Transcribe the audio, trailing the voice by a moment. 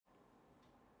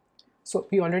So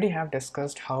we already have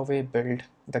discussed how we build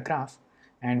the graph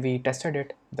and we tested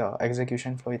it, the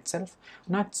execution flow itself.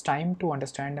 Now it's time to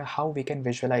understand how we can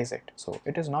visualize it. So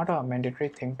it is not a mandatory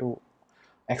thing to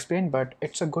explain, but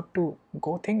it's a good to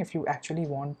go thing if you actually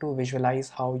want to visualize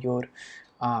how your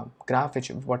graph, which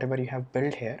whatever you have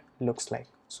built here, looks like.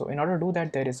 So in order to do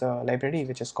that, there is a library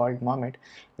which is called Mermaid,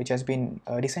 which has been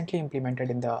recently implemented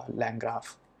in the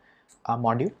LangGraph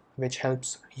module, which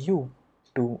helps you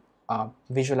to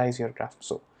visualize your graph.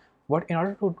 So what in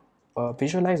order to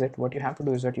visualize it, what you have to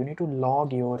do is that you need to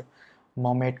log your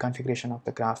Mermaid configuration of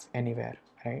the graph anywhere,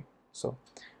 right? So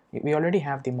we already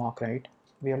have the mock, right?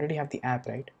 We already have the app,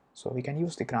 right? So we can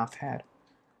use the graph here.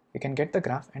 We can get the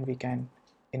graph and we can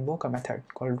invoke a method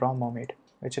called draw mermaid,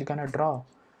 which is gonna draw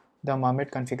the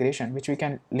mermaid configuration, which we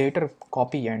can later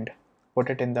copy and put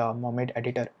it in the mermaid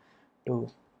editor to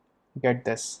get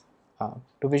this,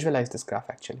 to visualize this graph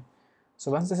actually. So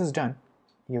once this is done,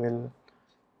 you will,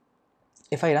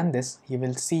 if I run this, you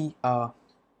will see a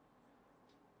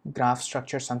graph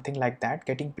structure something like that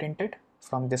getting printed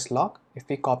from this log. If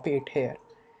we copy it here,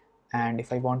 and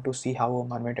if I want to see how a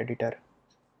mermaid editor,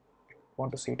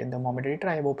 want to see it in the Mermaid editor,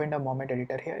 I have opened a Mermaid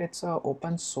editor here. It's a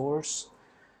open source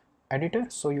editor,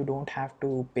 so you don't have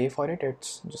to pay for it.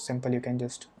 It's just simple. You can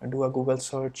just do a Google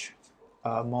search,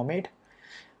 Mermaid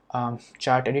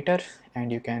chart editor,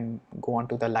 and you can go on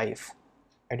to the live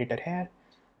editor here.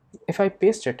 If I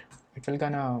paste it, it will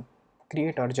gonna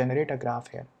create or generate a graph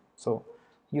here. So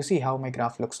you see how my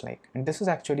graph looks like, and this is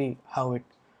actually how it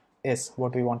is,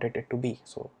 what we wanted it to be.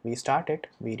 So we start it,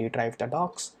 we retrieve the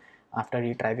docs. After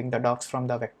retrieving the docs from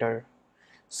the vector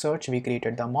search, we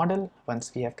created the model.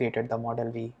 Once we have created the model,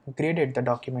 we graded the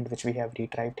document which we have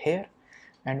retrieved here.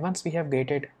 And once we have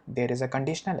graded, there is a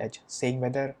conditional edge saying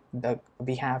whether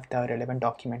we have the relevant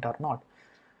document or not,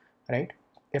 right?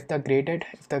 If the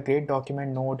grade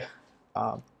document node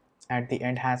uh, at the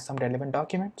end has some relevant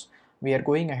documents, we are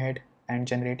going ahead and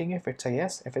generating. If it's a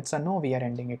yes, if it's a no, we are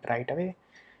ending it right away.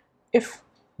 If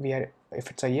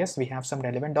it's a yes, we have some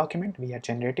relevant document, we are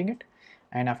generating it,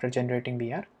 and after generating,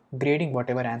 we are grading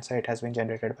whatever answer it has been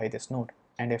generated by this node.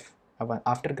 And if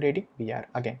after grading, we are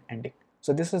again ending.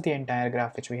 So this is the entire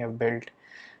graph which we have built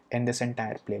in this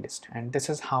entire playlist, and this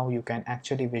is how you can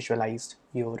actually visualize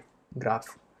your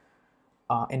graph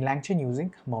in LangChain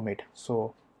using Mermaid.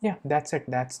 So yeah, that's it.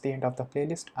 That's the end of the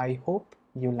playlist. I hope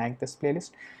you like this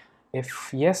playlist.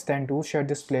 If yes, then do share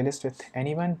this playlist with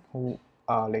anyone who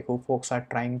who folks are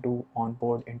trying to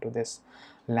onboard into this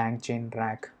LangChain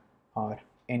rack or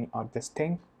this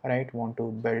thing, right? Want to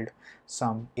build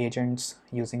some agents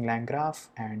using LangGraph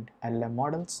and LLM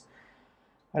models,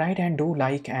 right? And do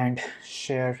like and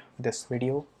share this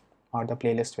video or the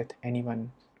playlist with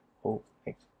anyone who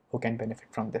who can benefit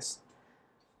from this.